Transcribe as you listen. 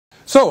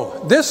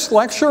So, this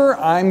lecture,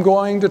 I'm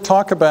going to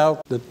talk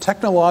about the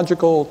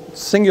technological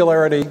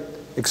singularity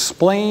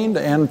explained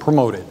and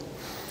promoted.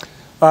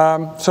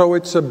 So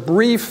it's a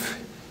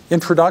brief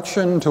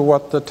introduction to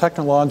what the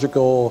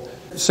technological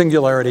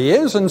singularity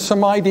is and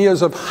some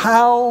ideas of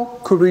how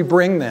could we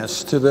bring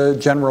this to the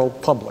general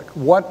public.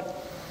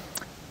 What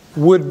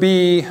would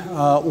be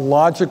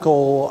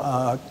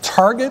logical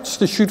targets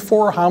to shoot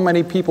for, how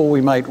many people we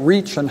might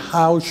reach, and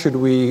how should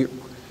we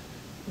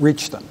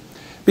reach them.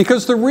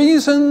 Because the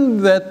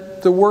reason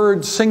that the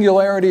word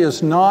singularity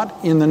is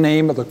not in the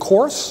name of the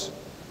course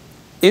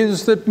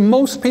is that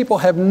most people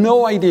have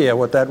no idea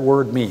what that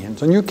word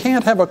means. And you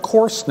can't have a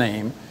course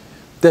name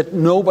that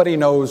nobody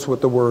knows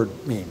what the word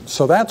means.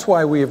 So that's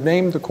why we have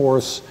named the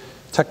course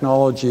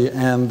Technology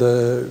and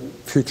the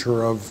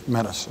Future of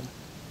Medicine.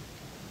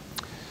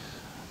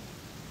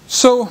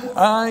 So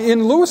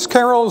in Lewis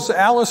Carroll's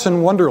Alice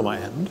in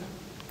Wonderland,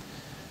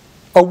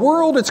 a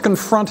world is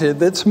confronted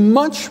that's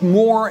much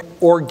more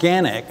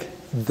organic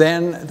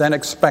than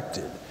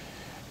expected.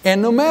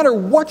 And no matter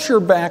what your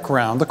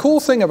background, the cool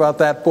thing about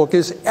that book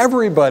is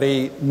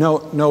everybody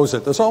knows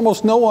it. There's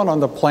almost no one on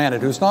the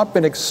planet who's not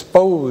been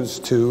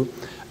exposed to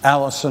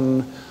Alice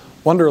in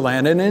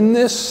Wonderland. And in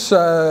this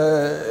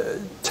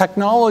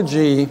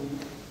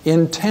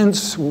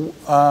technology-intense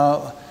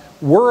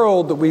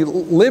world that we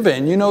live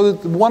in, you know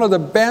that one of the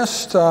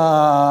best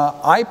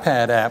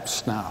iPad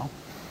apps now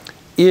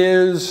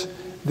is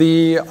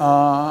the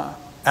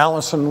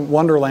Alice in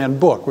Wonderland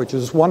book, which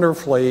is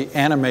wonderfully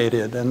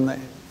animated and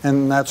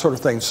that sort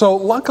of thing. So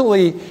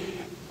luckily,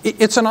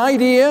 it's an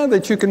idea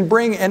that you can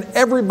bring, and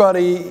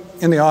everybody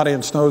in the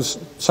audience knows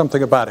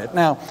something about it.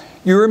 Now,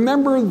 you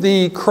remember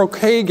the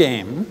croquet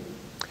game,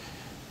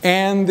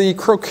 and the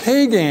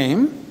croquet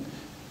game,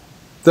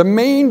 the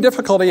main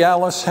difficulty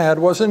Alice had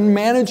was in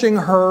managing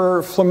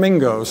her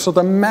flamingos. So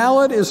the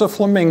mallet is a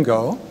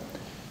flamingo,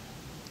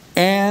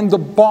 and the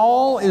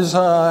ball is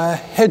a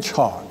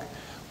hedgehog,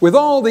 with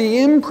all the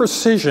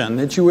imprecision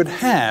that you would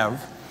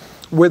have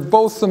with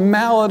both the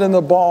mallet and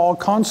the ball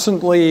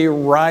constantly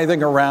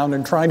writhing around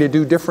and trying to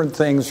do different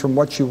things from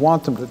what you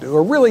want them to do.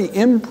 A really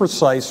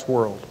imprecise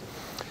world.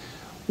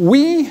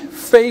 We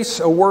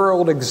face a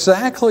world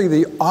exactly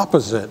the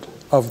opposite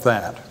of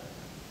that.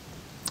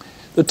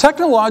 The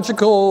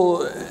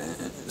technological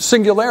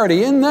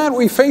singularity, in that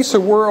we face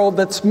a world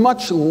that's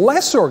much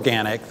less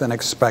organic than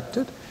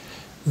expected,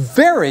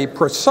 very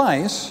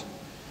precise,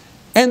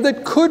 and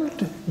that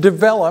could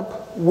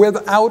develop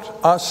without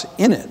us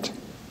in it.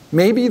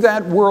 Maybe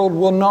that world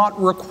will not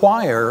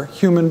require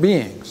human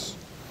beings.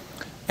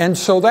 And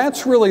so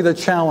that's really the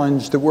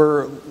challenge that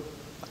we're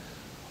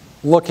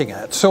looking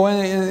at. So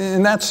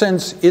in that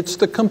sense, it's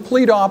the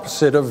complete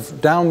opposite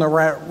of down the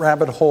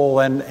rabbit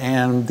hole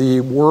and the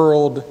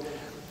world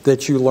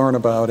that you learn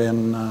about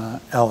in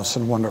Alice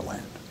in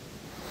Wonderland.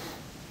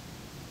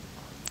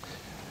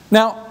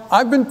 Now,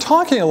 I've been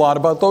talking a lot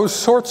about those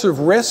sorts of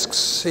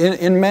risks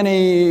in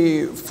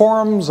many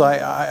forums.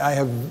 I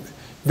have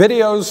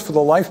videos for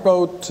the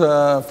Lifeboat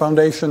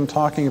Foundation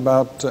talking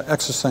about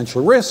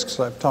existential risks.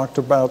 I've talked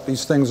about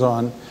these things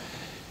on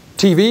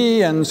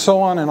TV and so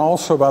on, and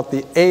also about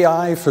the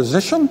AI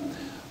physician.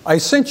 I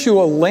sent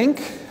you a link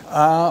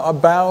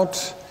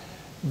about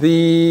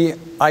the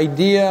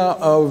idea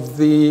of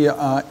the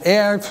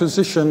AI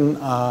physician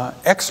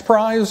X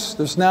Prize.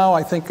 There's now,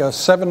 I think, a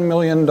 $7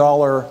 million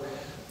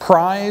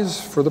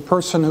prize for the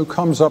person who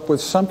comes up with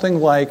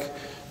something like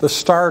the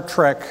Star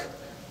Trek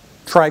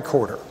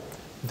tricorder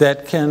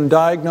that can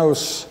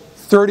diagnose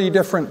 30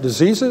 different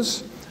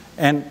diseases,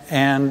 and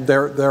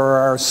there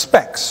are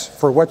specs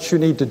for what you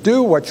need to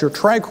do, what your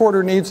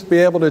tricorder needs to be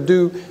able to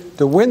do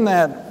to win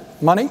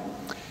that money.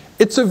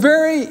 It's a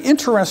very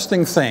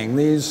interesting thing,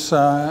 these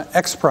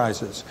X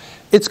Prizes.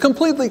 It's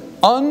completely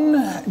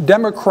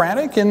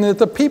undemocratic in that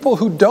the people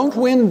who don't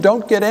win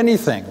don't get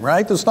anything,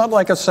 right? It's not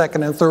like a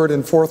second and third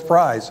and fourth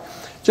prize.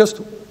 Just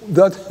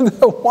the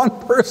one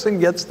person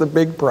gets the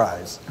big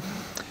prize.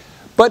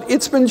 But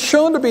it's been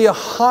shown to be a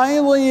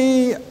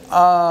highly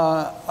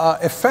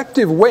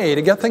effective way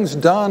to get things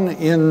done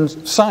in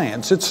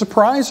science. It's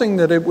surprising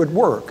that it would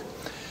work.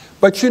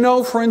 But you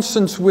know, for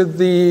instance, with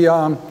the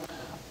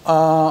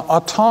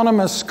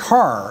autonomous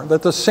car,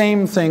 that the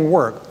same thing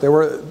worked.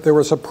 There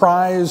was a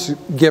prize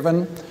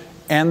given,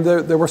 and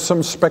there were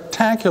some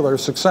spectacular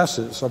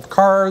successes of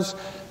cars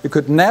that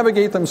could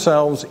navigate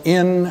themselves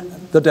in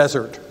the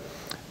desert.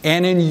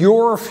 And in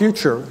your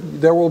future,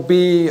 there will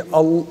be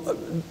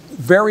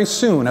very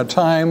soon a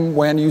time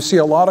when you see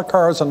a lot of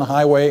cars on the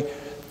highway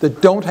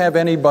that don't have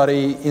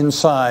anybody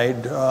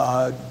inside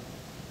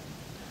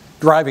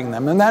driving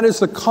them. And that is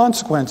the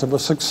consequence of a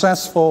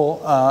successful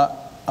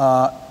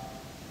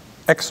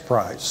X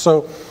Prize.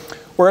 So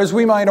whereas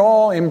we might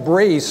all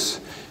embrace,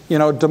 you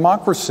know,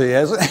 democracy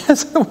as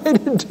a way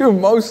to do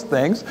most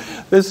things,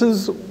 this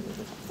is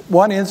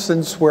one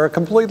instance where a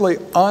completely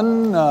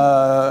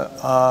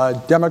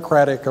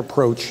undemocratic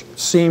approach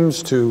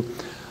seems to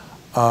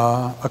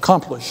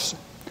accomplish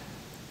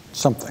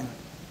something.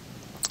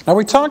 Now,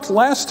 we talked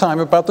last time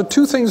about the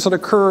two things that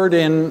occurred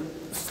in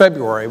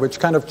February, which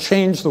kind of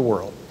changed the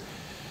world.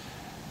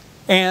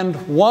 And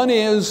one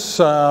is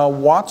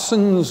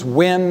Watson's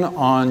win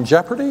on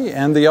Jeopardy,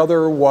 and the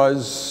other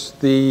was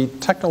the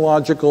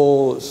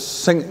technological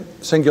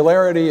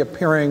singularity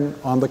appearing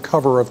on the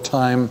cover of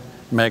Time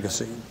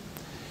magazine.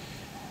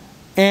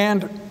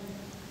 And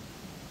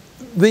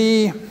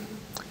the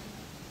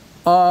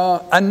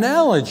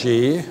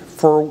analogy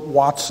for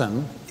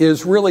Watson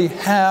is really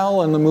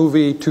Hal in the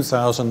movie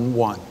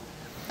 2001.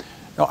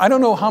 Now, I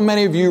don't know how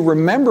many of you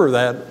remember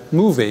that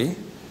movie,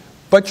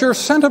 but your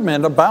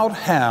sentiment about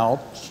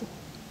Hal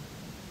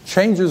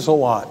changes a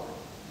lot.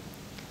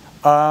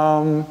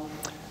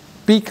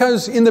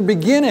 Because in the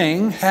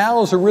beginning,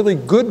 Hal is a really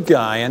good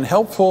guy and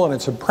helpful, and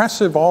it's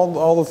impressive,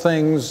 all the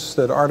things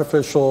that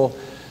artificial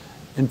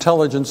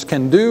intelligence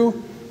can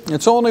do.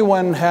 It's only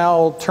when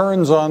Hal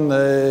turns on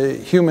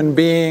the human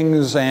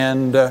beings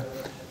and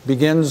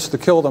begins to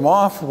kill them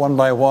off one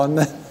by one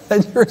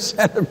that your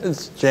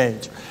sentiments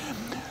change.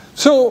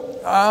 So,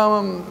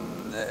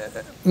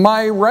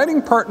 my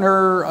writing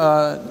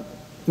partner,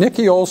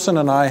 Nikki Olson,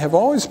 and I have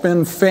always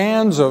been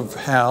fans of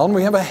Hal, and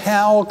we have a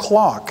Hal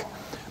clock.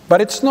 But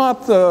it's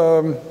not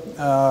the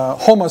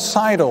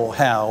homicidal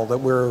Hal that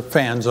we're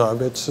fans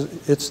of.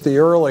 It's the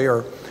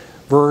earlier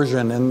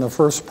version in the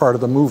first part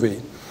of the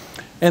movie.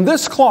 And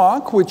this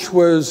clock, which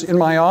was in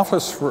my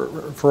office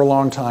for a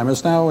long time,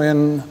 is now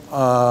in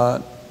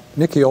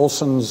Nikki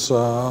Olson's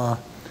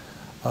home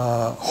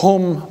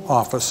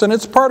office. And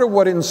it's part of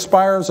what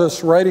inspires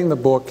us writing the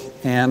book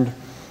and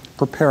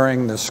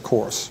preparing this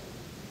course.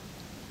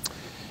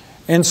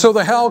 And so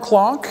the Hal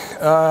clock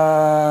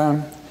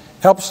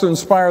helps to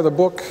inspire the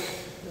book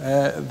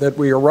that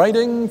we are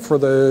writing for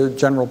the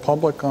general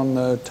public on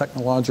the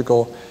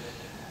technological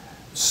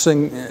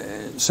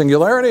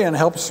singularity, and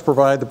helps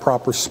provide the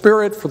proper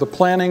spirit for the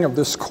planning of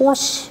this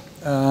course.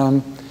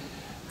 The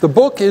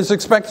book is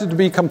expected to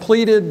be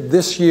completed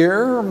this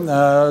year,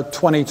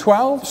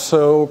 2012,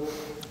 so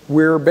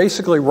we're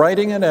basically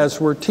writing it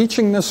as we're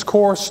teaching this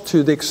course.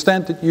 To the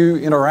extent that you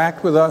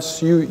interact with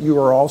us, you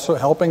are also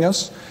helping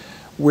us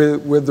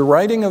with the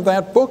writing of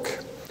that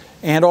book,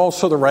 and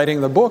also the writing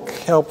of the book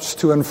helps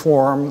to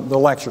inform the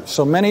lectures.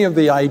 So many of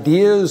the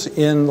ideas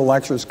in the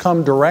lectures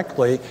come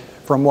directly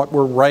from what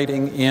we're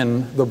writing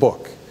in the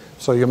book.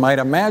 So you might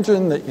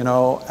imagine that,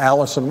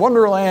 Alice in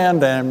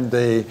Wonderland and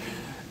the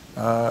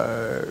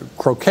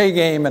croquet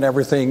game and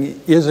everything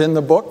is in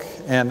the book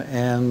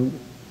and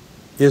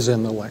is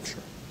in the lecture.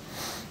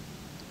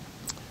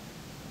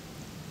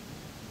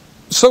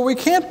 So we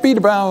can't beat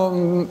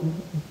around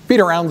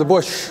the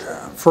bush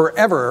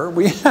forever.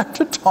 We have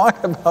to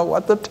talk about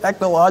what the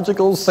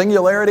technological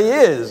singularity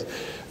is.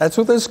 That's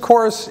what this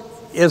course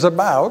is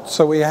about,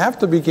 so we have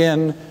to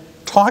begin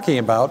talking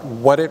about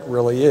what it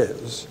really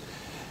is.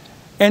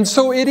 And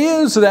so it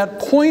is that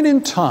point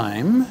in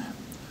time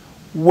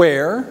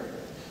where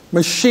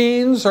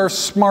machines are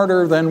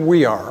smarter than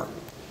we are.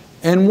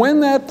 And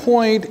when that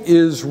point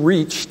is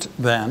reached,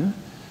 then,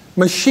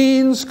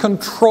 machines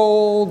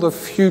control the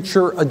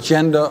future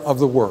agenda of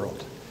the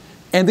world.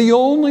 And the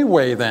only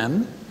way,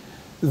 then,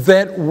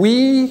 that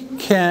we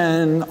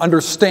can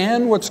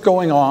understand what's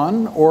going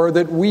on, or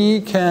that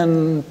we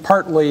can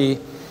partly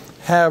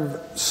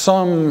have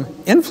some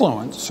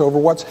influence over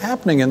what's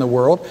happening in the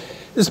world,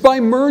 is by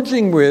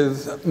merging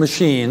with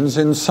machines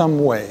in some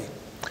way.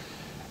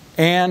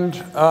 And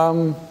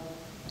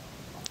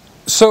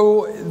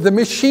so the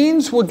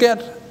machines will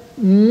get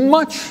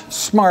much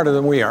smarter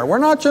than we are. We're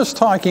not just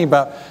talking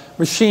about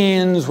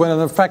machines with an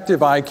effective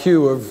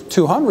IQ of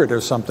 200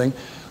 or something.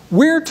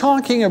 We're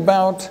talking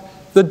about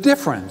the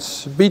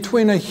difference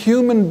between a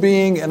human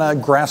being and a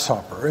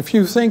grasshopper. If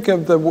you think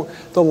of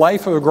the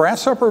life of a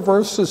grasshopper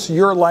versus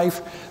your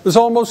life, there's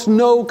almost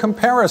no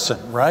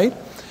comparison, right?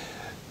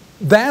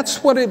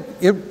 That's what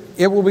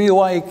it will be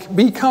like,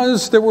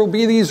 because there will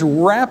be these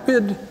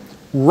rapid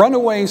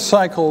runaway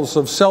cycles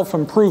of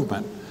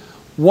self-improvement.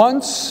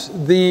 Once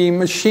the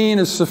machine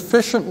is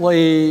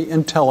sufficiently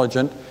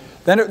intelligent,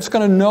 then it's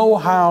going to know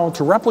how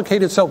to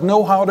replicate itself,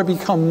 know how to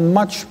become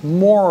much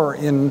more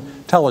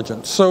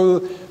intelligent. So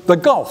the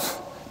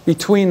gulf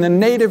between the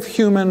native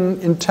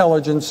human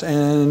intelligence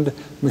and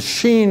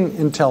machine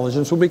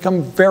intelligence will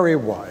become very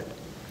wide.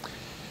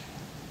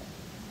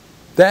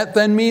 That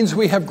then means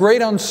we have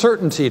great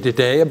uncertainty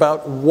today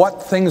about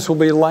what things will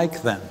be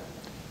like then.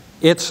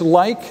 It's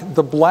like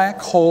the black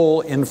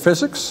hole in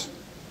physics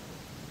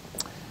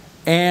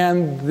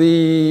and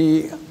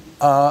the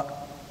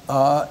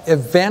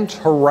event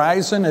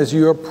horizon as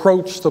you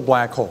approach the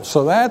black hole.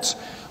 So that's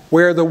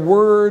where the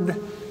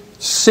word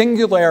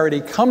singularity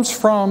comes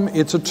from.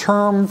 It's a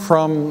term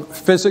from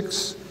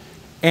physics,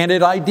 and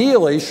it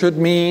ideally should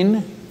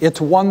mean it's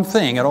one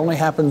thing. It only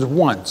happens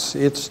once.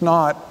 It's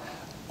not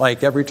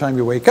like every time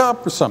you wake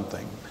up or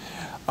something.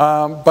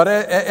 But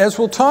as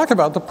we'll talk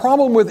about, the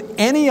problem with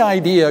any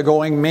idea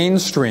going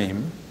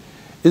mainstream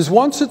is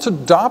once it's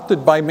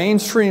adopted by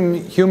mainstream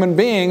human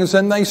beings,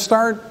 then they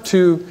start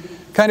to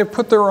kind of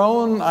put their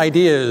own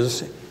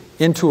ideas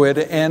into it,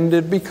 and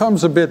it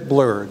becomes a bit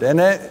blurred. And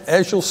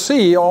as you'll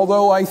see,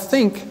 although I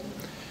think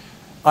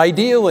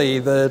ideally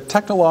the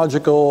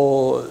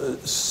technological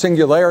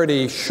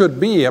singularity should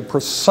be a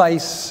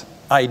precise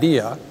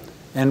idea,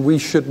 and we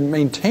should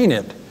maintain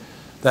it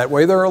that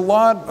way, there are a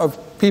lot of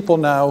people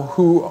now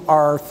who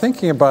are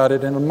thinking about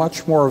it in a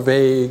much more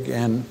vague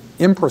and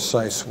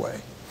imprecise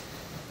way.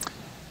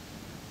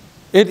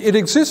 It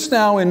exists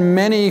now in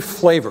many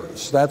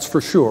flavors, that's for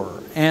sure.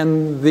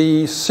 And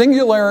the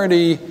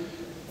Singularity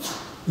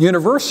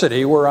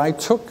University, where I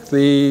took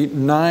the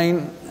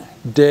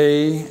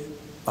 9-day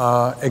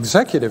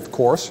executive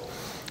course,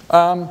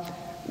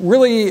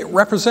 really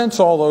represents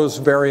all those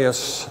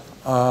various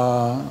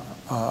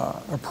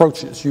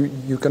approaches.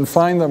 You can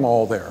find them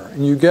all there,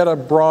 and you get a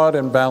broad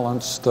and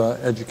balanced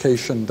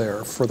education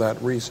there for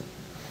that reason.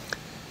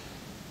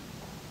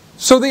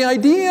 So the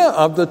idea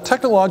of the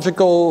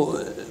technological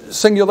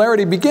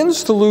singularity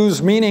begins to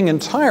lose meaning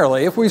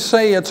entirely if we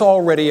say it's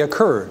already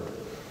occurred.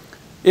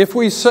 If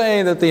we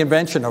say that the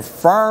invention of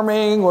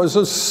farming was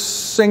a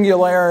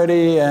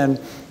singularity, and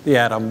the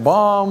atom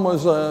bomb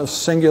was a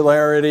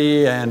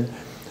singularity, and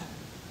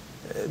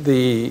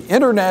the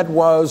internet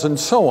was, and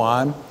so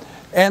on.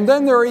 And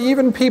then there are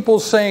even people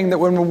saying that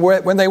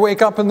when they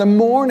wake up in the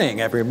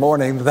morning, every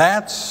morning,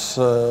 that's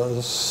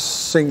a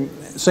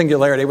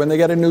singularity, when they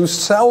get a new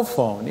cell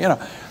phone, you know.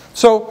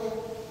 So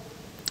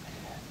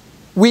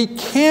we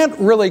can't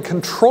really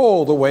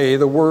control the way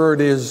the word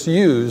is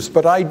used,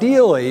 but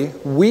ideally,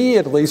 we,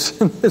 at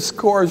least in this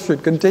course,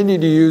 should continue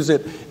to use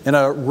it in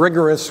a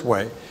rigorous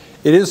way.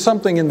 It is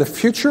something in the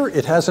future.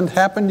 It hasn't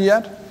happened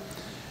yet.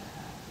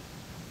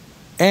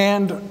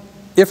 And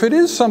if it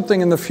is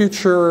something in the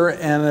future,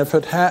 and if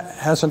it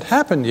hasn't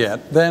happened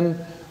yet,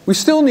 then we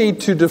still need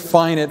to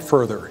define it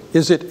further.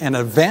 Is it an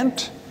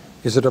event?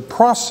 Is it a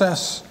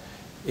process?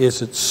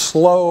 Is it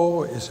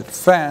slow? Is it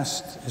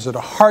fast? Is it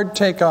a hard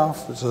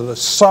takeoff? Is it a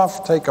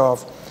soft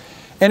takeoff?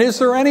 And is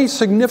there any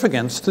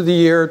significance to the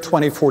year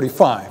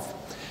 2045?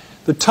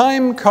 The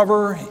Time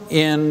cover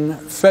in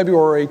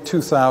February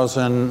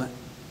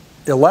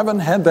 2011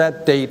 had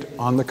that date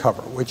on the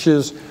cover, which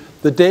is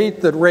the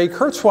date that Ray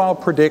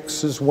Kurzweil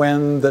predicts is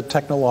when the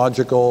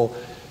technological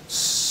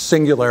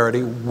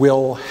singularity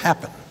will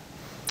happen.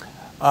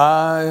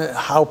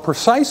 How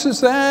precise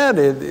is that?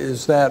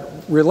 Is that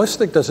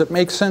realistic? Does it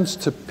make sense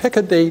to pick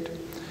a date?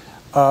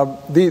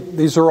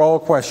 These are all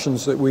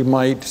questions that we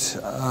might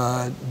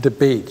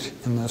debate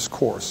in this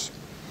course.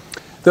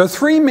 There are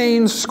three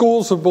main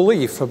schools of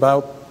belief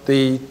about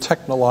the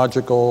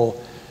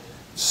technological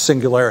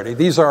singularity.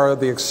 These are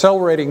the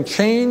accelerating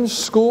change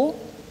school,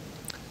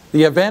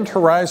 the event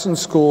horizon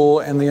school,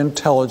 and the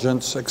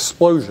intelligence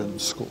explosion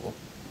school.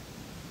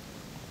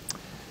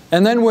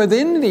 And then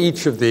within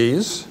each of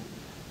these,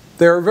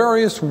 there are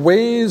various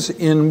ways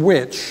in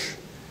which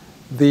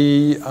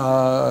the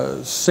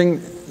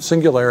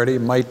singularity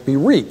might be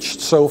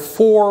reached. So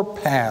 4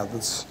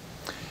 paths.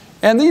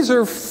 And these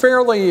are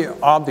fairly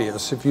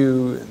obvious if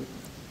you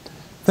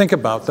think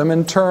about them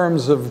in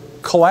terms of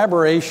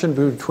collaboration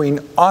between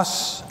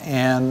us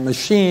and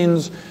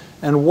machines,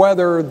 and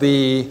whether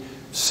the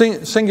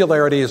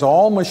singularity is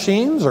all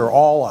machines or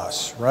all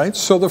us, right?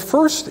 So the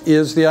first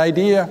is the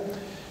idea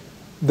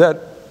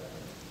that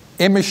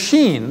a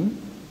machine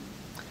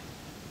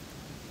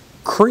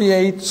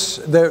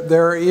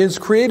there is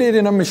created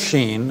in a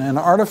machine an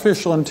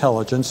artificial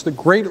intelligence that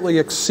greatly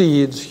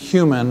exceeds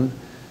human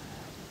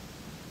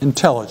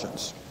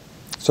intelligence.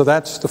 So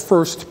that's the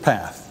first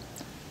path.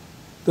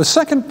 The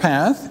second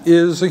path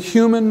is a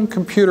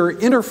human-computer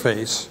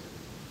interface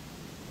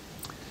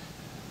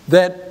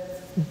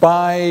that,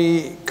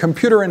 by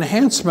computer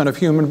enhancement of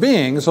human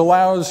beings,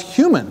 allows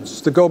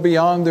humans to go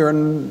beyond their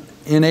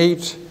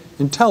innate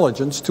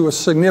intelligence to a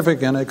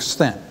significant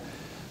extent.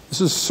 This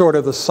is sort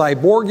of the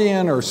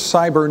cyborgian or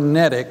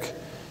cybernetic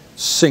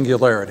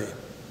singularity.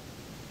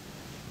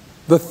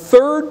 The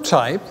third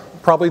type,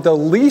 probably the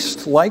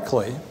least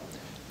likely,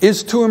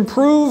 is to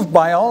improve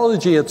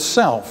biology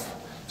itself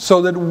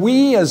so that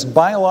we as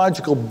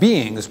biological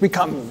beings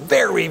become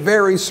very,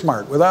 very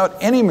smart without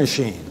any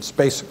machines,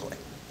 basically.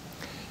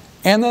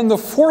 And then the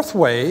fourth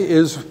way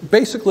is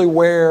basically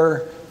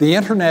where the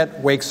internet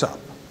wakes up.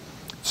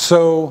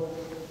 So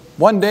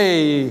one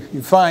day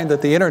you find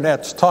that the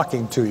internet's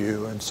talking to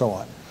you and so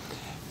on.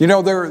 You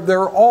know,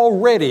 there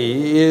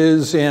already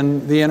is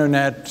in the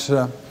internet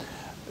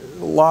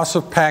loss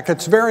of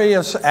packets,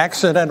 various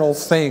accidental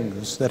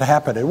things that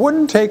happen. It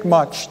wouldn't take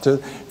much to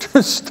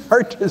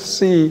start to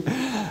see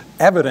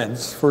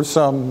evidence for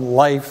some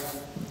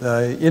life,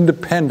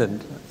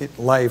 independent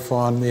life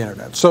on the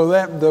internet.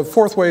 So the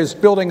fourth way is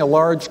building a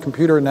large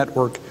computer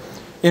network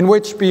in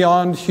which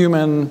beyond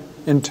human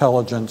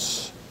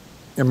intelligence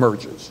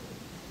emerges.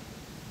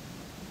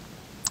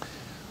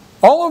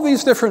 All of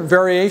these different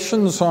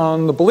variations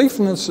on the belief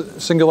in the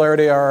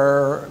singularity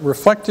are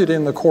reflected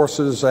in the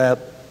courses at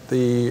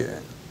the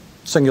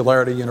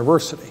Singularity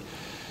University.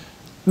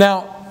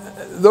 Now,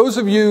 those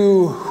of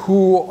you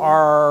who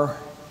are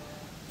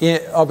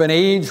of an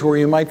age where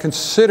you might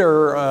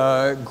consider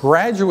a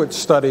graduate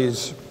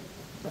studies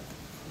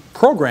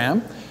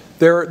program,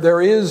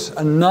 there is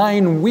a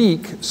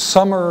 9-week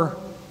summer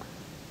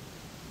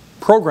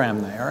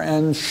program there,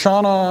 and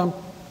Shana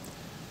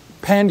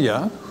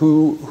Pandya,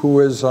 who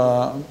is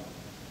a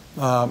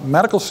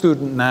medical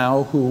student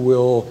now who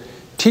will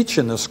teach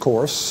in this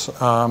course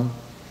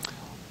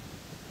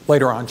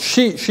later on,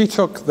 she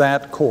took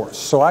that course.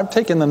 So I've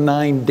taken the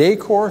 9-day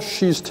course,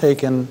 she's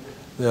taken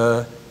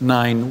the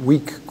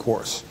 9-week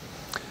course.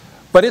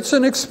 But it's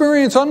an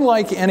experience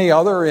unlike any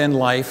other in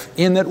life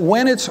in that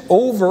when it's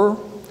over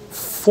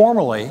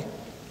formally,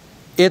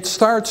 it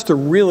starts to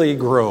really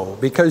grow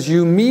because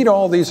you meet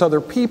all these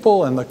other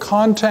people and the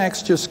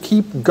contacts just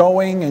keep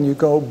going and you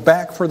go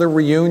back for the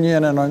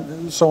reunion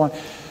and so on.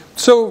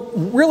 So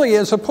really,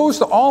 as opposed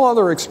to all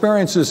other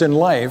experiences in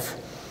life,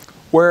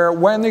 where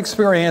when the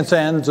experience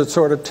ends, it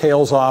sort of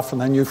tails off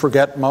and then you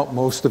forget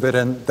most of it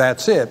and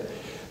that's it.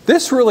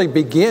 This really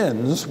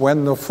begins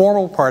when the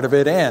formal part of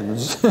it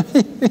ends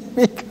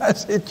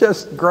because it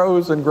just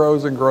grows and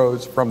grows and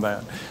grows from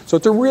that. So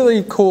it's a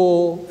really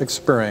cool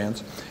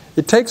experience.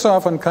 It takes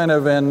off on kind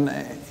of an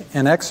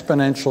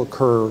exponential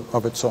curve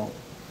of its own.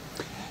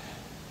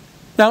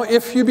 Now,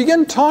 if you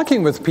begin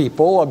talking with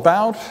people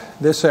about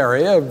this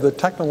area of the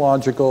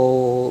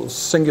technological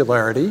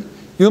singularity,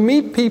 you'll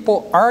meet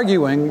people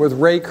arguing with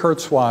Ray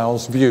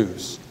Kurzweil's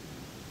views.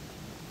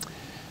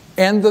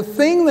 And the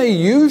thing they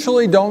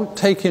usually don't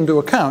take into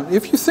account,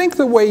 if you think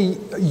the way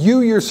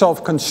you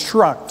yourself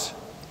construct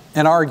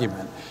an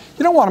argument,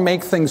 you don't want to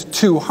make things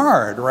too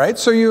hard, right?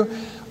 So you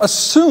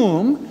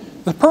assume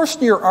the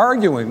person you're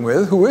arguing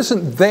with, who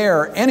isn't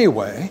there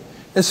anyway,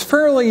 is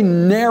fairly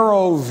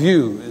narrow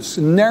views,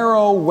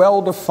 narrow,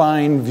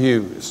 well-defined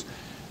views.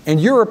 And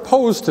you're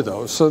opposed to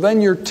those. So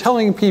then you're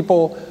telling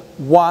people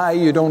why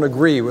you don't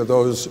agree with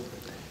those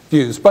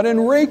views. But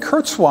in Ray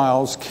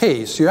Kurzweil's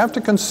case, you have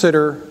to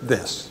consider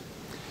this,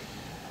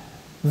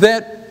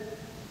 that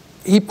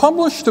he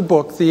published a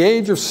book, The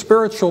Age of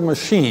Spiritual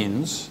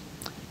Machines,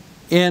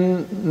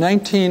 in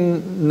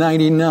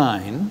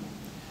 1999,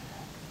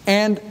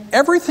 and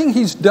everything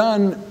he's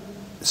done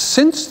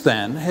since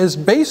then has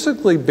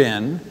basically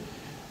been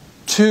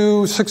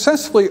to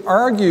successfully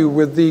argue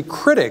with the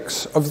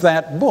critics of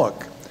that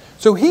book.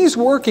 So he's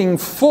working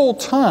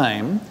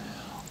full-time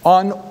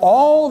on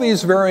all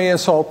these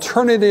various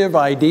alternative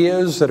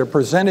ideas that are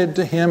presented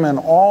to him and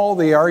all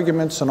the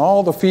arguments and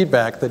all the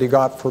feedback that he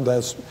got for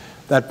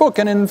that book.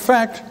 And in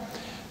fact,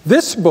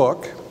 this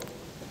book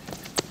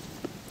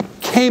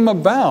came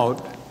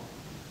about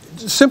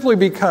simply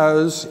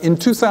because in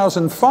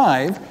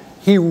 2005,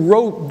 he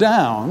wrote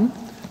down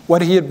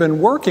what he had been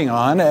working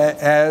on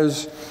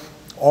as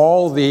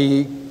all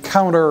the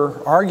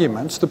counter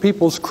arguments to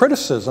people's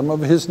criticism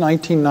of his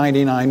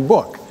 1999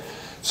 book.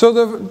 So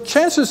the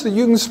chances that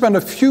you can spend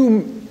a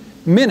few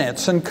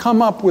minutes and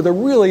come up with a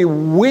really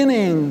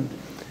winning,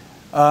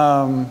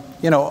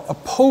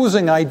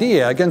 opposing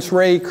idea against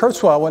Ray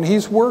Kurzweil when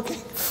he's working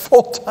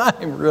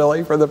full-time,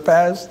 really, for the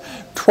past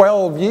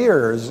 12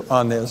 years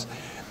on this.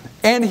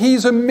 And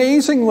he's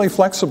amazingly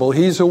flexible.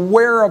 He's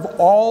aware of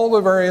all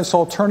the various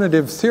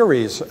alternative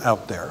theories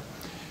out there.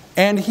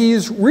 And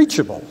he's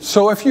reachable.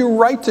 So if you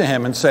write to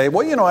him and say,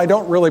 well, I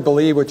don't really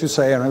believe what you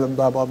say, and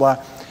blah, blah,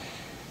 blah,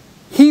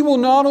 he will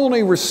not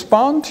only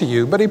respond to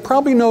you, but he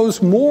probably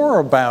knows more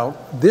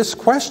about this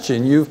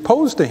question you've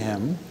posed to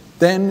him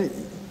than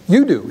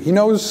you do. He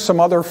knows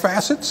some other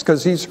facets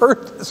because he's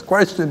heard this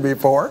question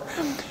before.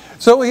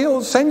 So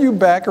he'll send you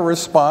back a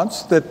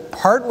response that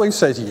partly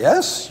says,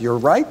 yes, you're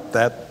right,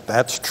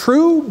 that's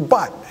true,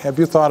 but have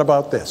you thought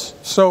about this?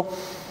 So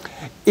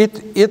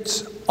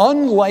it's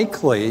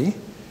unlikely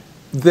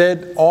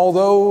that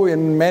although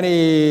in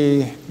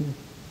many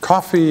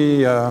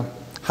coffee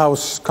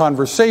house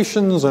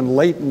conversations and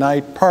late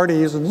night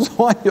parties and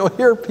so on, you'll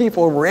hear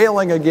people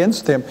railing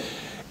against him,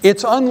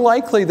 it's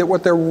unlikely that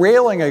what they're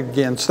railing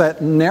against,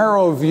 that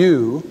narrow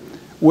view,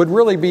 would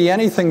really be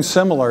anything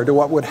similar to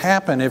what would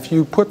happen if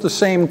you put the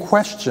same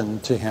question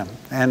to him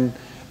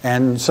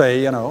and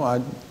say,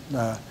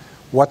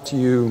 what do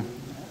you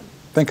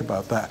think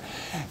about that?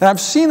 And I've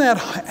seen that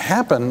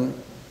happen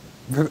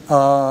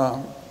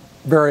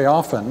very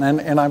often.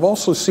 And I've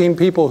also seen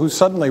people who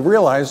suddenly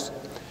realize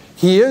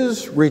he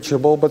is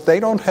reachable, but they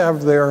don't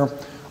have their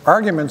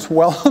arguments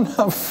well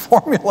enough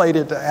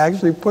formulated to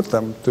actually put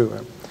them to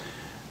him.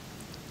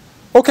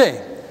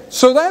 Okay,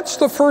 so that's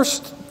the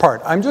first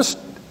part.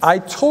 I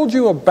told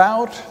you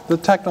about the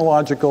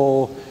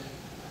technological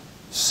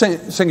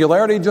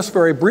singularity just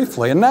very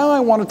briefly, and now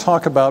I want to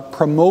talk about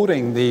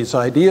promoting these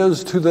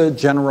ideas to the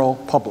general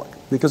public,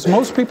 because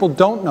most people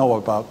don't know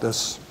about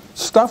this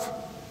stuff.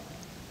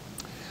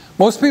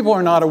 Most people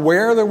are not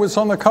aware that it was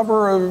on the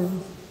cover of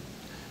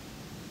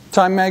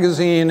Time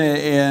magazine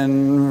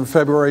in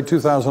February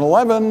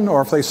 2011,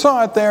 or if they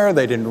saw it there,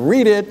 they didn't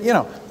read it.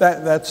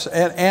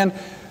 And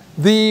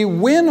the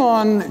win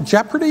on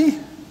Jeopardy,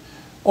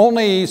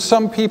 only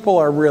some people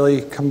are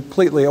really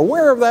completely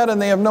aware of that,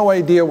 and they have no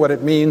idea what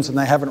it means, and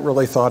they haven't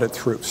really thought it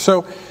through.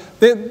 So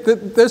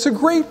There's a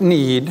great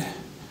need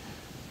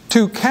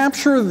to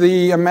capture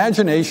the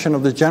imagination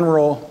of the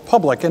general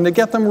public and to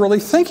get them really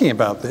thinking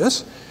about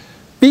this,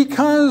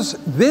 because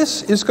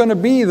this is going to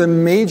be the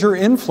major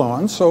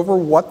influence over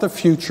what the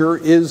future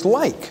is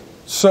like.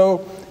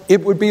 So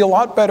it would be a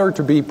lot better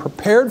to be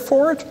prepared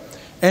for it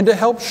and to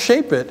help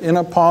shape it in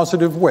a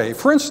positive way.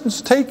 For instance,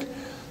 take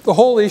the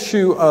whole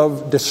issue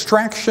of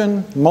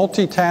distraction,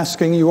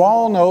 multitasking. You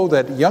all know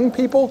that young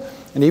people,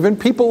 and even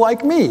people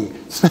like me,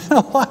 spend a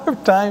lot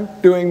of time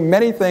doing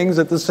many things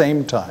at the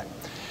same time.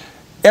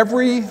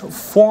 Every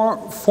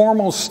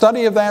formal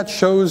study of that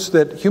shows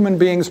that human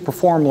beings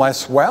perform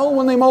less well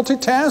when they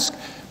multitask,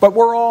 but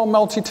we're all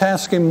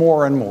multitasking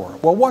more and more.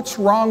 Well, what's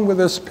wrong with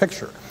this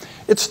picture?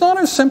 It's not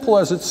as simple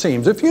as it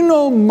seems. If you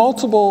know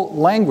multiple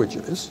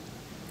languages,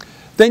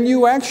 then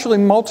you actually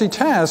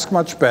multitask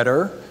much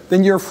better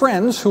than your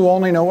friends who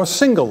only know a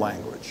single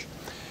language.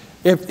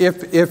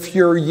 If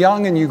you're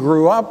young and you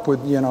grew up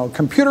with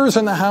computers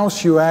in the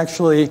house, you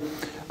actually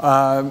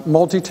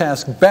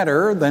multitask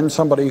better than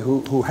somebody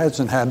who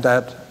hasn't had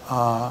that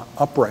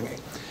upbringing.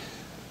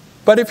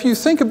 But if you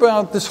think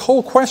about this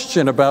whole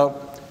question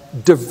about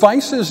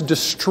devices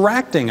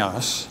distracting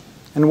us,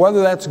 and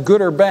whether that's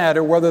good or bad,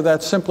 or whether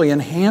that's simply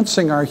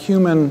enhancing our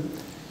human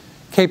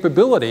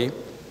capability,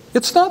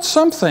 it's not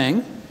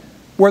something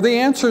where the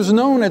answer is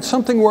known. It's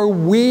something where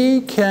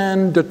we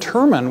can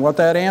determine what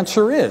that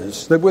answer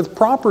is. That with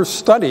proper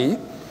study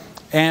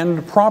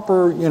and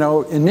proper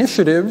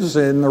initiatives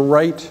in the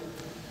right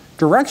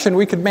direction,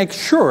 we could make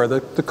sure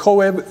that the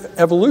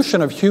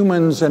co-evolution of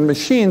humans and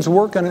machines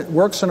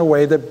works in a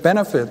way that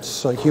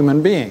benefits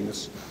human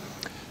beings.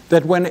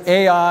 That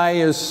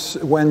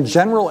when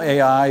general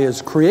AI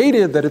is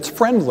created, that it's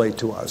friendly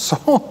to us.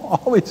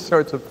 All these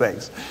sorts of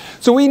things.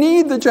 So we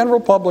need the general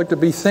public to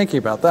be thinking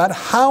about that.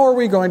 How are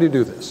we going to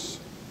do this?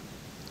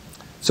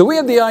 So we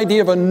have the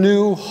idea of a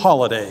new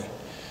holiday.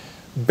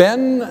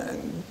 Ben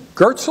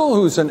Goertzel,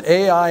 who's an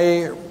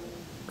AI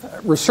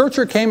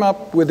researcher, came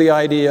up with the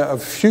idea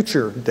of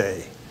Future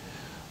Day.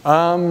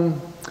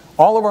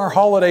 All of our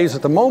holidays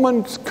at the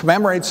moment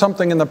commemorate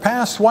something in the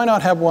past. Why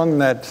not have one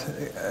that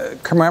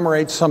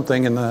commemorates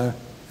something in the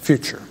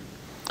future?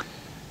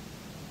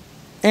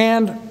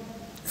 And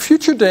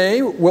Future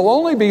Day will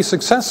only be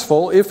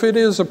successful if it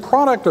is a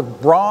product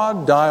of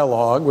broad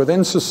dialogue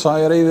within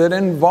society that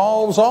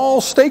involves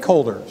all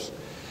stakeholders.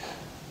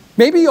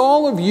 Maybe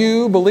all of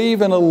you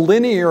believe in a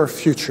linear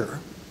future,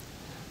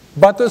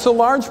 but there's a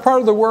large part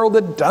of the world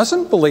that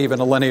doesn't believe in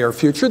a linear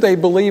future. They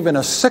believe in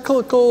a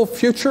cyclical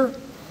future,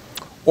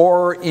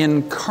 or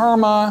in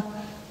karma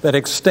that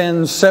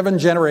extends 7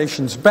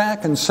 generations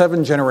back and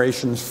 7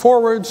 generations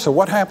forward. So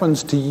what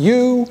happens to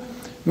you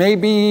may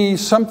be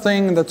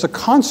something that's a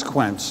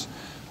consequence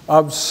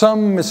of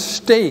some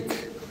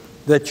mistake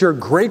that your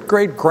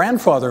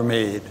great-great-grandfather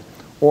made,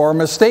 or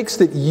mistakes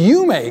that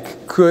you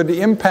make could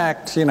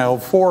impact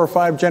 4 or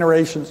 5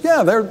 generations.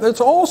 Yeah, there's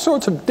all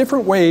sorts of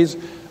different ways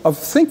of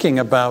thinking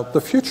about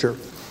the future.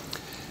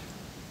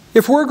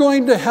 If we're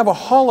going to have a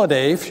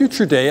holiday,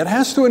 Future Day, it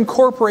has to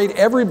incorporate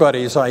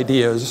everybody's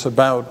ideas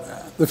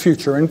about the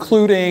future,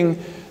 including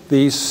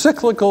the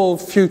cyclical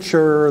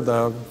future,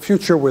 the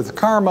future with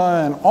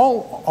karma, and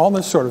all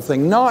this sort of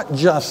thing, not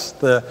just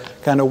the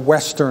kind of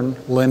Western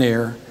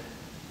linear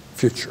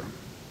future.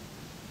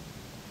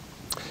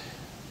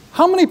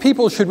 How many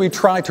people should we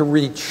try to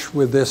reach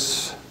with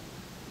this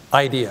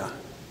idea?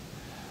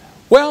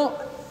 Well,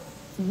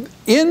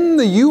 in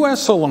the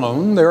US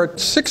alone, there are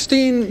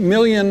 16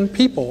 million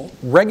people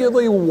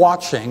regularly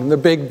watching The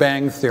Big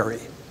Bang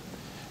Theory.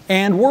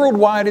 And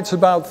worldwide, it's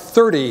about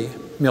 30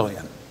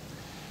 million.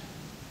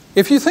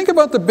 If you think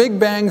about The Big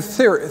Bang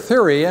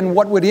Theory and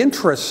what would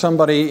interest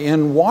somebody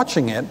in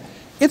watching it,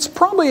 it's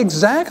probably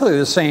exactly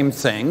the same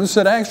things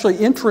that actually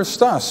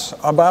interest us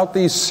about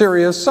these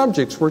serious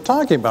subjects we're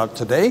talking about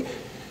today.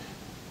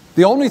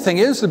 The only thing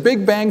is, The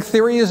Big Bang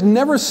Theory is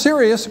never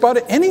serious about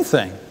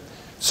anything.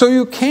 So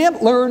you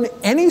can't learn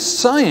any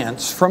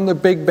science from The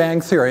Big Bang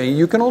Theory.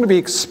 You can only be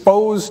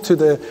exposed to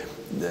the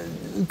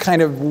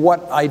kind of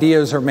what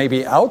ideas are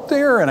maybe out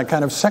there in a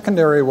kind of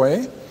secondary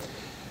way.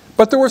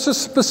 But there was a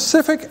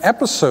specific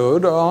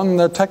episode on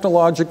the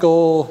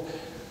technological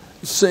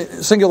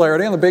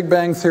singularity on The Big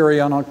Bang Theory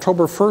on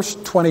October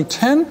 1st,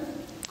 2010.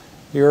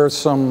 Here are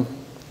some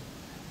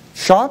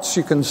shots.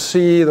 You can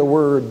see the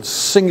word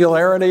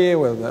singularity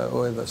with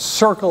a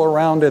circle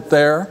around it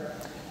there.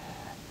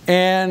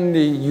 And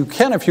you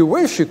can, if you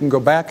wish, you can go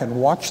back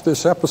and watch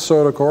this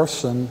episode, of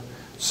course, and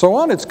so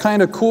on. It's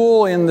kind of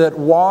cool in that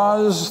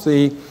Woz,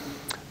 the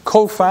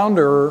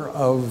co-founder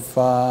of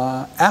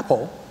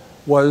Apple,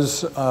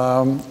 was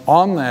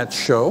on that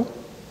show.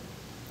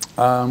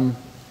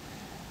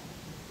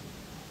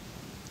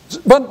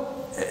 But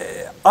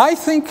I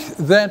think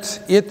that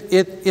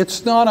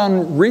it's not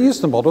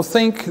unreasonable to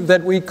think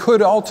that we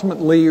could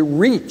ultimately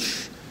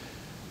reach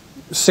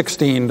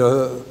 16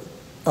 to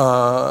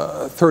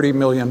 30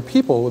 million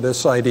people with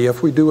this idea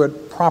if we do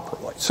it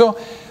properly. So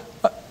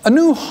a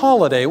new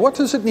holiday, what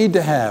does it need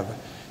to have?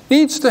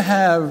 needs to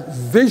have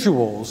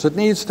visuals, it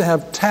needs to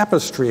have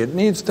tapestry, it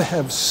needs to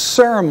have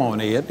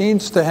ceremony, it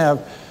needs to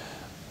have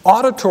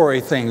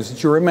auditory things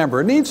that you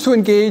remember. It needs to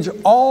engage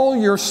all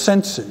your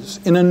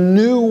senses in a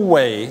new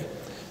way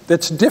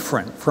that's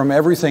different from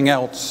everything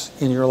else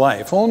in your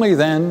life. Only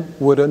then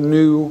would a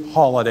new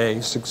holiday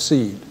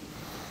succeed.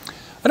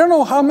 I don't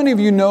know how many of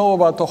you know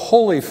about the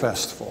Holi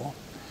Festival,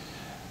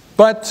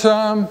 but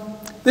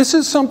this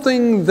is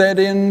something that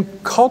in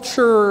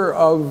culture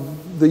of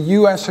the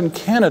US and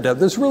Canada,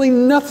 there's really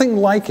nothing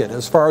like it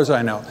as far as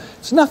I know.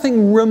 It's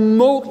nothing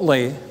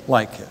remotely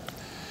like it.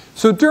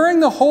 So during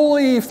the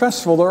Holi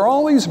Festival, there are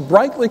all these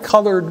brightly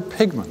colored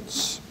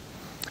pigments.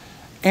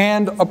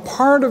 And a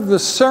part of the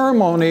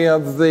ceremony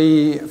of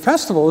the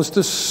festival is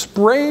to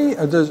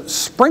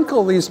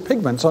sprinkle these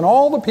pigments on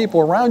all the people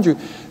around you.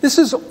 This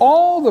is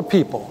all the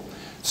people.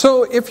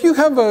 So if you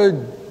have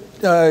a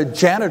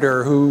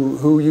janitor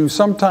who you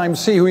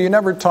sometimes see, who you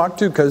never talk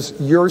to because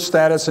your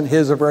status and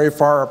his are very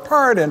far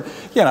apart, and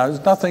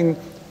there's nothing,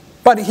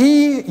 but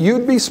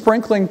you'd be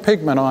sprinkling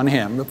pigment on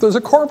him. If there's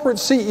a corporate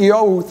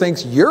CEO who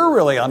thinks you're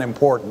really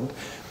unimportant,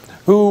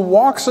 who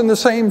walks in the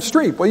same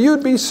street, well,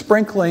 you'd be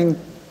sprinkling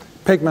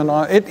pigment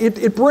on it.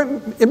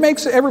 It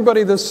makes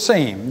everybody the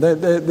same.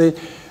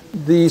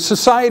 The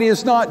society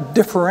is not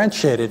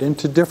differentiated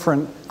into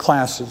different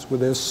classes with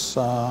this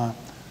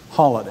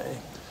holiday.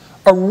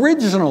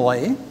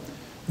 Originally,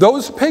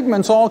 those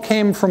pigments all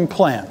came from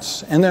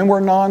plants and then were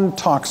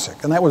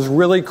non-toxic, and that was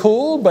really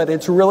cool, but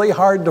it's really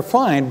hard to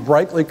find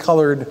brightly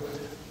colored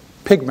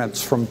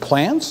pigments from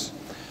plants.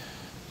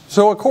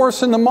 So of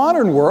course in the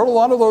modern world, a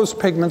lot of those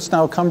pigments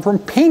now come from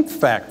paint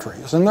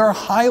factories, and they're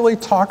highly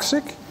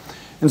toxic.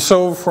 And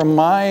so from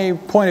my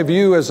point of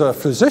view as a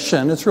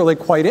physician, it's really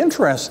quite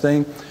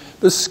interesting.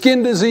 The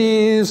skin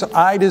disease,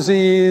 eye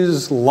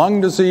disease,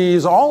 lung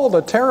disease, all of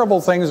the terrible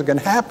things that can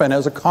happen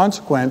as a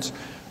consequence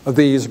of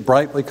these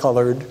brightly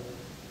colored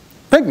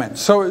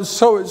pigments. So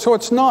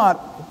it's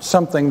not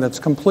something that's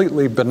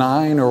completely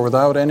benign or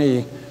without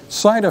any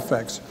side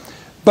effects.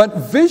 But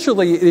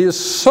visually, it is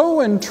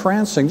so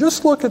entrancing.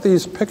 Just look at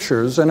these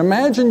pictures and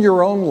imagine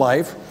your own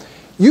life.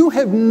 You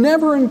have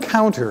never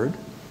encountered,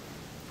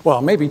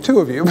 well, maybe two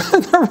of you, but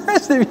the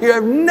rest of you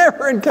have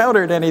never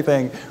encountered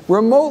anything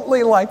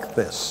remotely like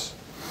this.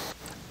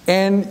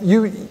 And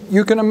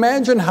you can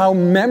imagine how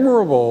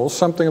memorable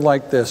something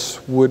like this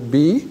would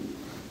be.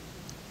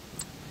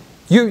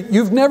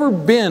 You've never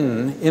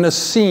been in a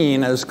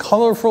scene as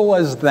colorful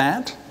as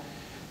that.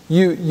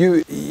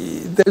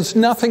 There's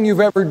nothing you've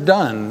ever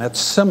done that's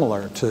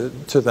similar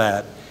to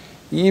that.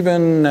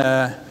 Even,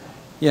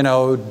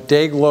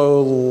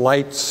 day-glow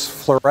lights,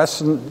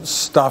 fluorescent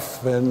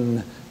stuff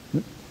in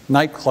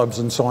nightclubs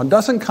and so on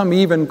doesn't come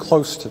even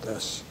close to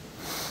this.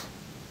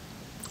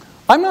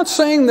 I'm not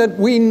saying that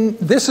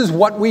this is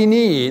what we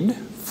need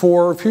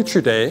for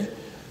Future Day.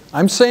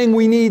 I'm saying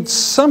we need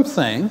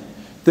something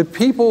that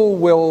people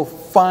will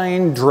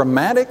find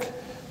dramatic,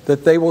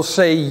 that they will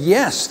say,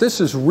 yes,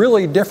 this is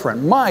really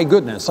different. My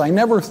goodness, I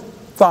never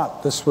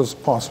thought this was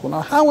possible.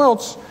 Now, how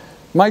else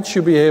might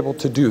you be able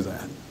to do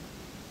that?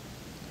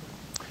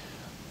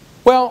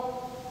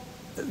 Well,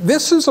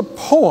 this is a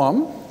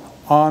poem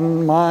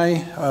on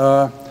my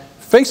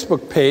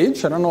Facebook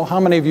page. I don't know how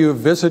many of you have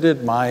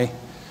visited my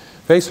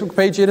Facebook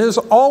page. It has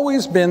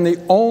always been the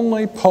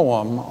only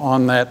poem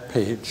on that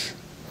page.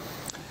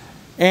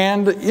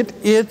 And it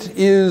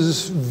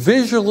is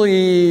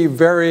visually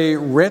very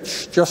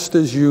rich, just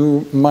as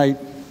you might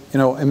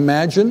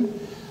imagine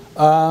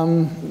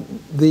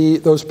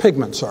those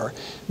pigments are.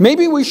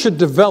 Maybe we should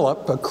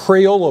develop a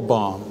Crayola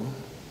bomb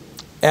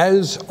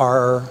as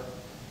our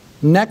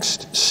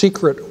next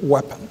secret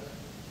weapon.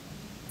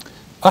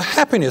 A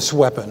happiness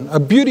weapon,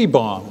 a beauty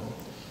bomb.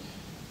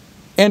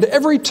 And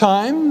every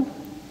time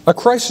a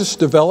crisis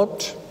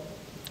developed,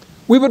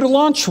 we would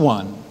launch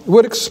one. It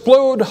would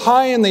explode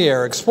high in the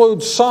air,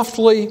 explode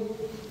softly,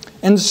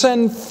 and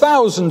send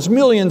thousands,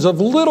 millions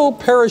of little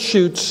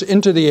parachutes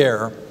into the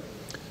air,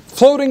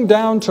 floating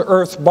down to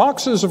earth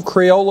boxes of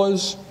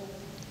Crayolas.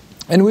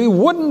 And we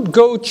wouldn't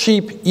go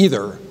cheap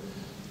either.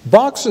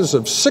 Boxes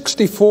of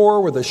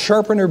 64 with a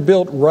sharpener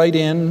built right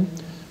in,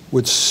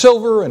 with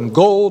silver and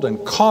gold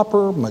and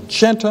copper,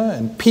 magenta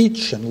and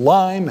peach and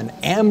lime and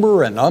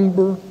amber and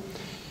umber,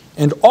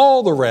 and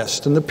all the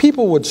rest. And the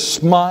people would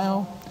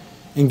smile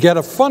and get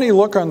a funny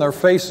look on their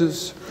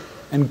faces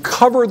and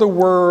cover the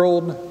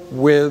world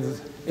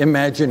with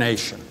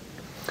imagination.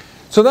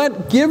 So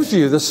that gives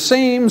you the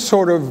same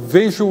sort of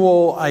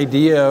visual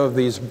idea of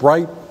these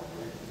bright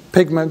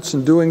pigments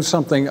and doing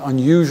something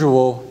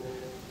unusual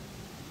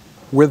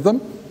with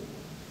them.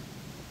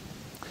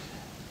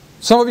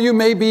 Some of you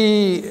may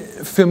be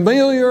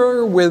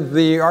familiar with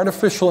the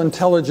artificial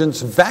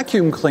intelligence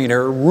vacuum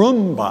cleaner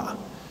Roomba.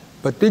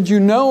 But did you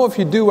know if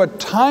you do a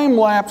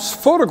time-lapse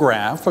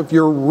photograph of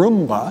your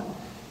Roomba,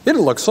 it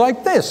looks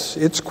like this.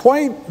 It's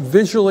quite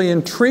visually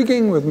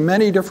intriguing with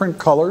many different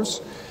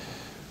colors.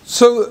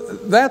 So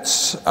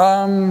that's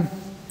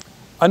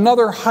a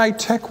another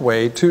high-tech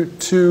way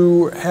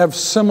to have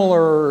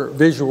similar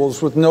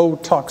visuals with no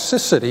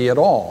toxicity at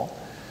all.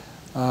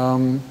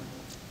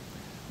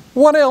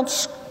 What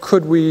else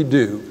could we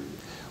do?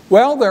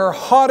 Well, there are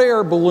hot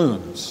air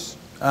balloons.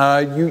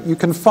 You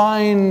can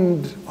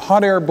find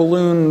hot air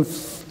balloon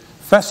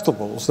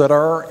festivals that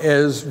are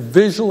as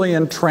visually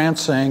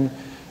entrancing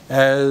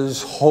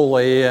as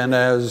Holy and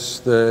as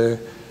the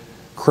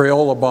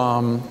Crayola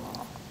bomb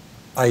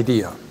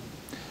idea.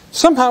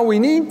 Somehow we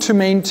need to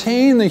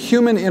maintain the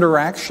human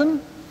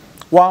interaction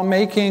while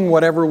making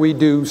whatever we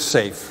do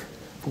safe.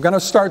 If we're going to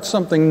start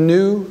something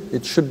new,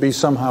 it should be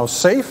somehow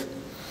safe.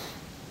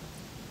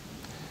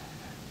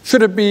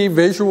 Should it be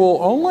visual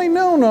only?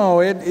 No,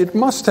 it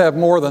must have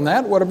more than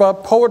that. What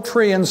about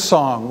poetry and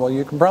song? Well,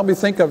 you can probably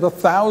think of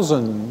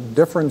 1,000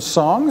 different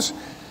songs.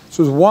 This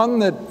was one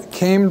that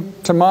came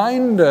to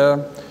mind,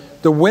 the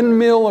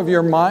Windmill of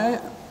Your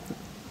Mind,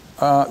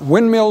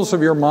 Windmills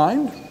of Your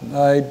Mind,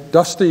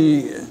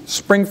 Dusty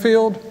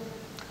Springfield.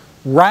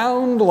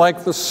 Round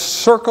like the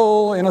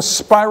circle in a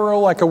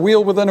spiral, like a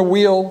wheel within a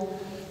wheel,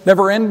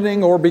 never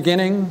ending or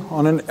beginning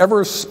on an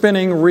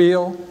ever-spinning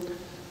reel.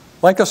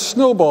 Like a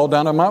snowball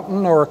down a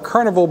mountain or a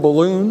carnival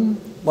balloon,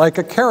 like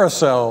a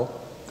carousel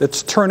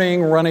that's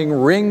turning, running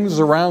rings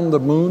around the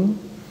moon.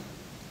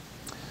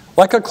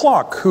 Like a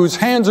clock whose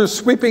hands are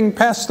sweeping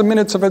past the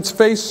minutes of its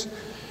face,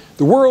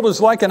 the world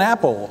is like an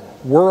apple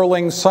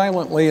whirling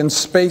silently in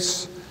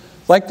space,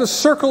 like the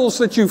circles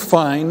that you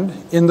find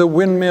in the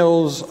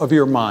windmills of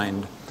your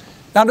mind.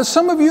 Now, to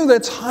some of you,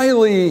 that's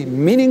highly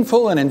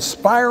meaningful and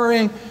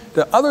inspiring.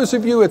 To others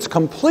of you, it's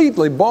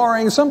completely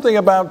boring, something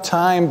about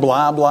time,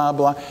 blah, blah,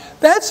 blah.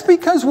 That's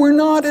because we're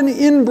not an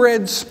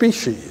inbred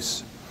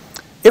species.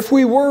 If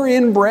we were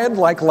inbred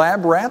like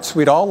lab rats,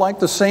 we'd all like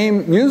the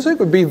same music. It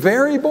would be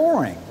very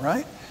boring,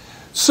 right?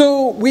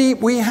 So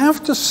we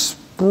have to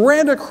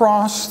spread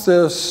across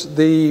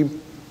the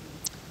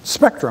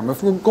spectrum.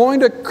 If we're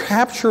going to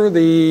capture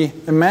the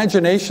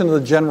imagination of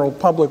the general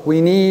public, we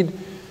need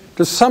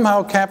to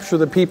somehow capture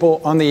the people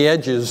on the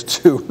edges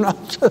too,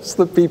 not just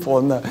the people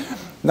in the...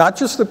 Not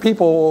just the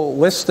people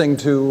listening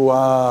to,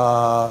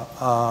 Hot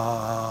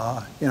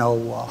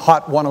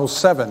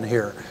 107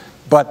 here,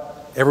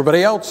 but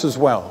everybody else as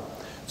well.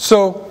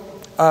 So,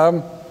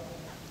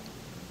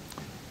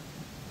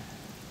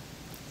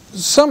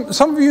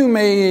 some of you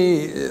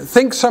may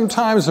think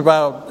sometimes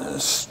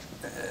about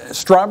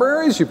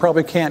strawberries. You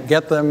probably can't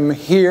get them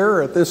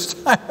here at this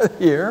time of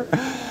year.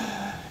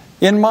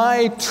 In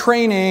my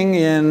training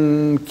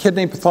in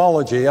kidney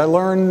pathology, I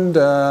learned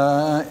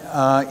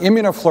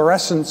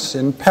immunofluorescence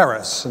in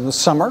Paris in the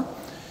summer.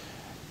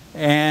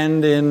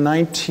 And in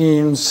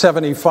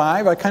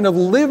 1975, I kind of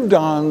lived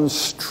on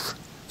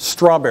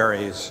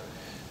strawberries.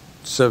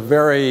 It's a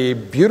very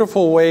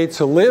beautiful way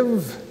to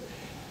live.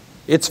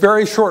 It's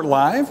very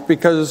short-lived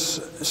because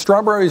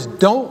strawberries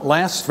don't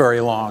last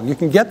very long. You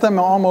can get them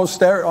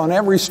almost on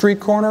every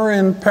street corner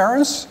in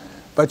Paris,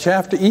 but you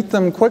have to eat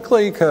them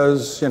quickly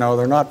because,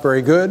 they're not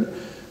very good a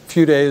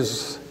few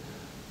days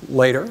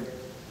later.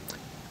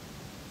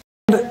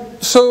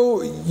 And so,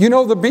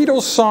 the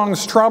Beatles song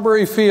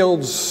Strawberry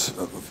Fields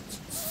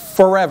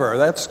Forever.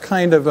 That's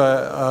kind of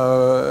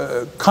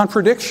a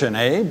contradiction,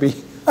 eh?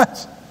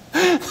 Because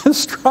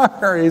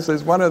strawberries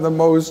is one of the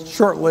most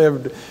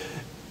short-lived,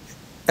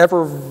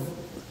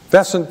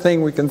 effervescent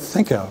thing we can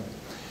think of.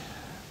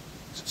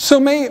 So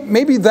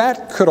maybe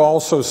that could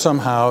also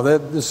somehow,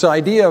 this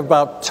idea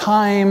about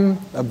time,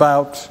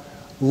 about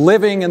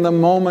living in the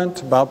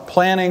moment, about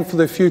planning for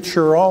the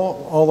future,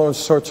 all those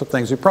sorts of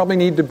things. We probably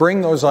need to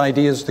bring those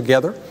ideas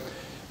together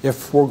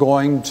if we're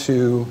going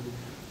to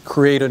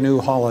create a new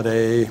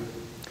holiday,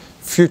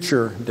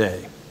 Future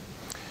Day.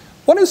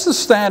 What is the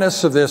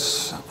status of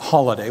this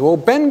holiday? Well,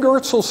 Ben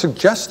Goertzel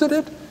suggested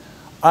it.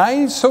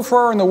 I, so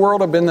far in the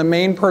world, have been the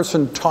main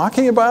person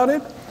talking about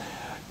it.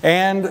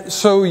 And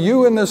so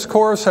you in this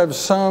course have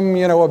some,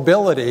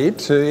 ability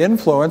to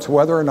influence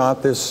whether or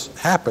not this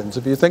happens.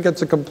 If you think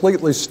it's a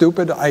completely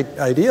stupid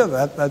idea,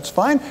 that's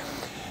fine.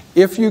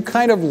 If you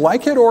kind of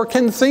like it or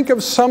can think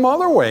of some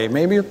other way,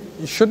 maybe it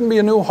shouldn't be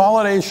a new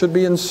holiday, it should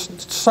be in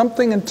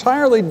something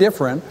entirely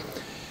different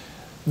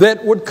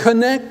that would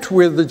connect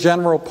with the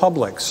general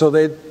public. So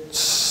they'd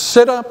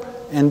sit up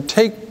and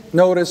take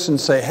notice and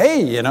say,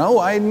 hey,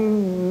 I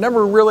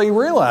never really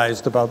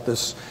realized about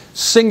this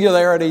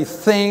singularity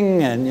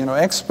thing and,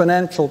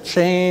 exponential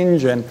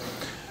change and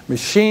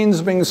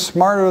machines being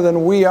smarter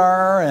than we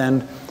are,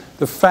 and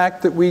the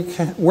fact that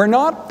we're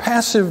not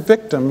passive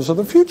victims of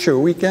the future.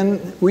 We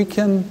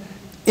can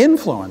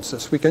influence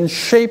this. We can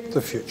shape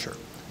the future.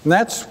 And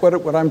that's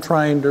what I'm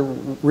trying to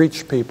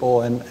reach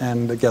people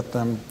and to get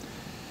them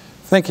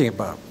thinking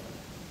about.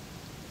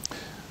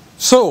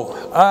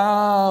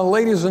 So,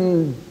 ladies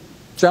and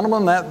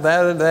gentlemen,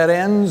 that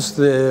ends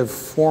the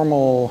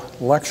formal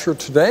lecture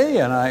today,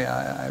 and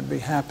I'd be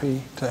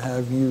happy to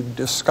have you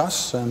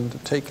discuss and to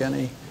take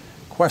any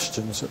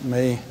questions that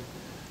may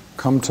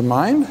come to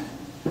mind.